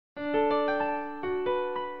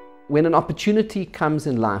When an opportunity comes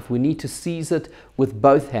in life, we need to seize it with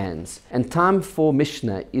both hands. And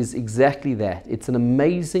Time4Mishna is exactly that. It's an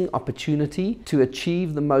amazing opportunity to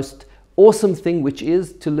achieve the most awesome thing, which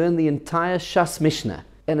is to learn the entire Mishnah.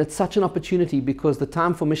 And it's such an opportunity because the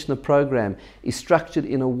Time4Mishna program is structured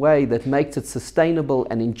in a way that makes it sustainable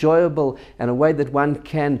and enjoyable, and a way that one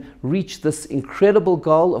can reach this incredible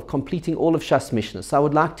goal of completing all of Mishnah. So I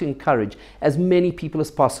would like to encourage as many people as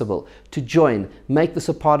possible to join, make this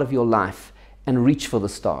a part of your life, and reach for the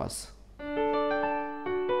stars.